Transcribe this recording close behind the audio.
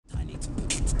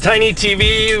Tiny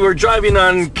TV, we're driving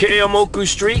on Keeaumoku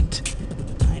Street,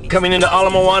 coming into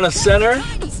Ala Moana Center,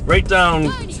 right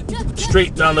down,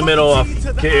 straight down the middle of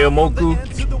Keeaumoku,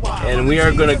 and we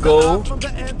are gonna go to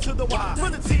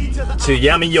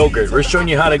Yami Yogurt. We're showing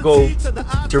you how to go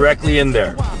directly in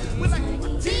there.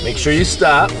 Make sure you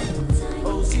stop.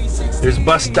 There's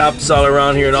bus stops all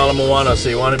around here in Ala Moana, so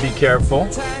you want to be careful.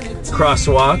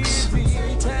 Crosswalks.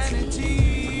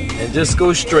 And just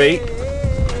go straight.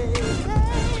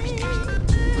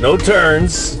 No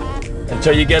turns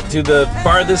until you get to the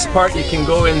farthest part. You can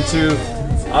go into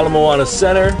Ala Moana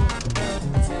Center,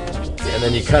 and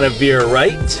then you kind of veer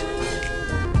right,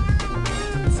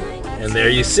 and there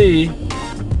you see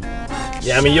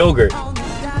Yami Yogurt.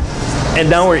 And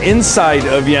now we're inside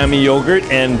of Yami Yogurt,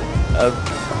 and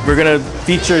we're gonna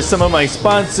feature some of my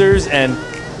sponsors. And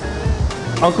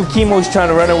Uncle Kimo's trying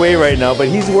to run away right now, but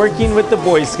he's working with the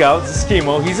Boy Scouts. This is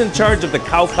Kimo. He's in charge of the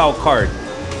Cow Cow card,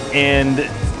 and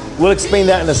we'll explain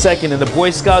that in a second. And the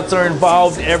Boy Scouts are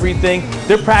involved, everything.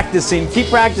 They're practicing. Keep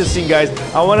practicing, guys.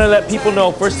 I want to let people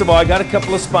know, first of all, I got a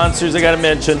couple of sponsors I got to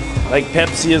mention. Like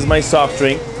Pepsi is my soft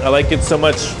drink. I like it so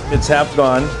much it's half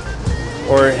gone,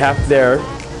 or half there,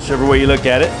 whichever way you look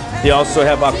at it. They also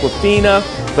have Aquafina.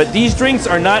 But these drinks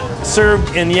are not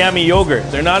served in Yami Yogurt.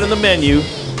 They're not in the menu.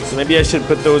 So maybe I should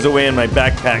put those away in my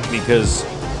backpack because,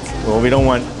 well, we don't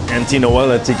want Auntie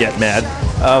Noella to get mad.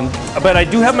 But I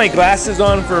do have my glasses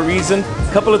on for a reason. A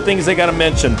couple of things I gotta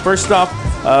mention. First off,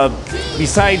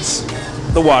 besides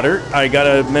the water, I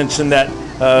gotta mention that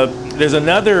there's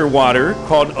another water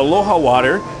called Aloha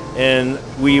Water, and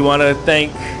we wanna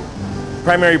thank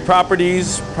Primary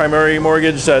Properties, Primary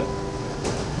Mortgage,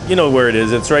 you know where it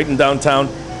is. It's right in downtown.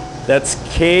 That's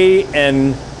Kay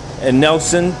and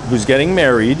Nelson, who's getting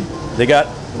married. They got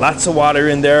lots of water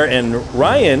in there, and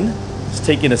Ryan is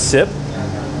taking a sip,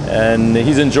 and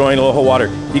he's enjoying Aloha Water.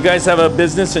 If you guys have a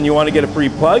business and you want to get a free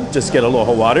plug, just get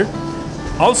Aloha Water.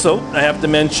 Also, I have to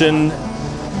mention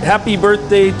happy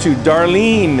birthday to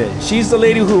Darlene. She's the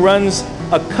lady who runs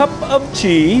A Cup of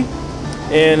Tea,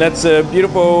 and that's a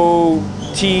beautiful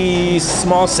tea,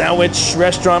 small sandwich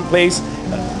restaurant place.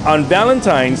 On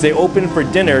Valentine's, they open for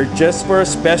dinner just for a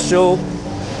special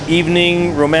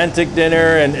evening romantic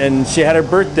dinner, and she had her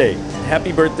birthday.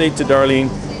 Happy birthday to Darlene.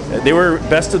 They were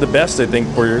best of the best, I think,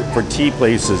 for tea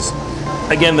places.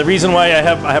 Again, the reason why I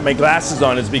have my glasses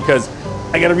on is because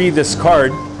I got to read this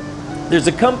card. There's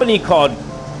a company called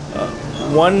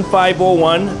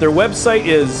 1501. Their website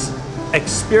is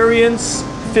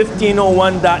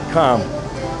experience1501.com.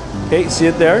 Okay, see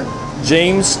it there?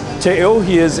 James Teo,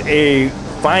 he is a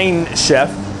fine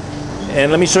chef. And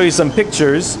let me show you some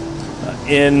pictures.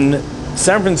 In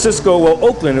San Francisco, well,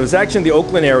 Oakland, it was actually in the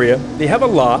Oakland area. They have a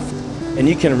loft, and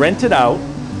you can rent it out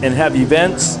and have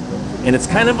events. And it's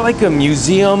kind of like a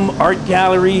museum, art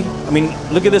gallery. I mean,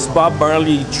 look at this Bob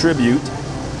Marley tribute.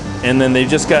 And then they've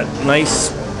just got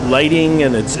nice lighting,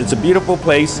 and it's a beautiful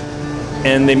place.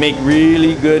 And they make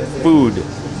really good food.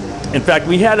 In fact,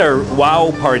 we had our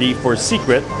WOW party for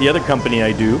Secret, the other company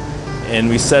I do, and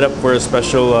we set up for a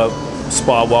special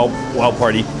spa WOW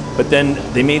party. But then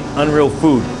they made unreal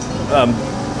food.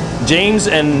 James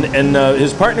and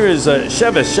his partner is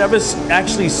Chevis. Chevis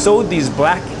actually sewed these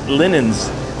black linens,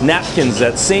 napkins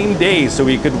that same day so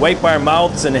we could wipe our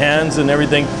mouths and hands and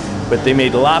everything. But they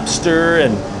made lobster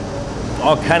and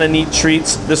all kind of neat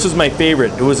treats. This was my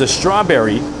favorite. It was a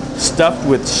strawberry stuffed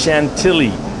with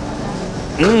chantilly.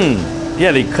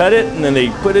 Yeah, they cut it and then they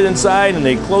put it inside and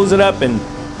they close it up and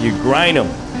you grind them.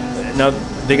 Now,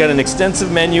 they got an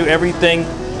extensive menu, everything.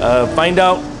 Find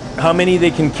out how many they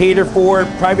can cater for,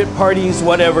 private parties,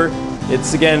 whatever.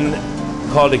 It's again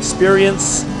called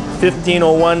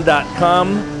experience1501.com,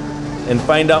 and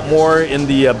find out more in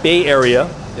the Bay Area.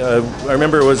 I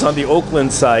remember it was on the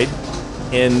Oakland side,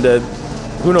 and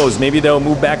who knows, maybe they'll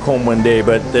move back home one day,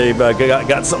 but they've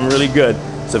got something really good.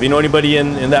 So if you know anybody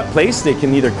in that place, they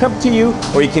can either come to you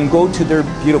or you can go to their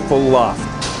beautiful loft.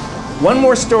 One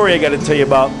more story I got to tell you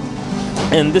about,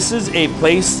 and this is a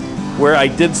place where I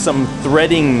did some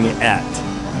threading at.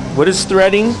 What is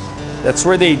threading? That's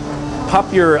where they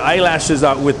pop your eyelashes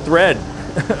out with thread.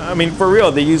 I mean, for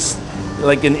real, they use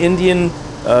like an Indian,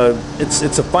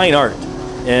 it's a fine art.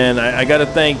 And I gotta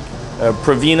thank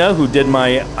Pravina, who did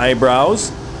my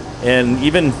eyebrows, and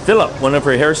even Philip, one of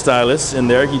her hairstylists in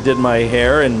there. He did my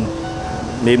hair and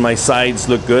made my sides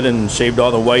look good and shaved all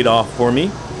the white off for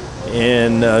me.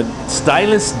 And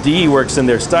Stylist D works in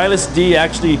there. Stylist D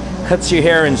actually cuts your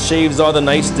hair and shaves all the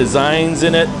nice designs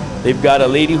in it. They've got a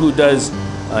lady who does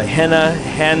henna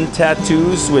hand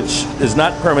tattoos, which is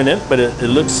not permanent, but it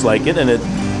looks like it, and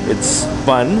it's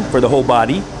fun for the whole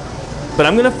body. But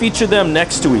I'm gonna feature them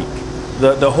next week.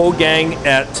 The whole gang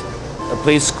at a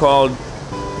place called,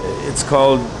 it's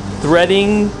called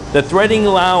the Threading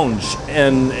Lounge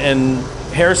and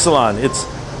hair salon.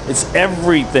 It's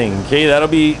everything. Okay, that'll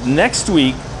be next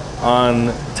week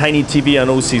on Tiny TV on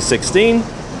OC16.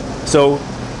 So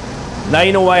now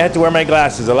you know why I had to wear my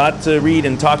glasses. A lot to read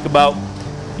and talk about.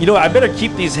 You know, I better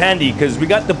keep these handy because we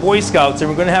got the Boy Scouts and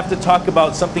we're going to have to talk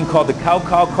about something called the Cow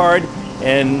Cow card.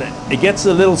 And it gets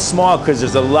a little small because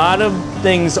there's a lot of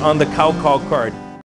things on the Cow Cow card.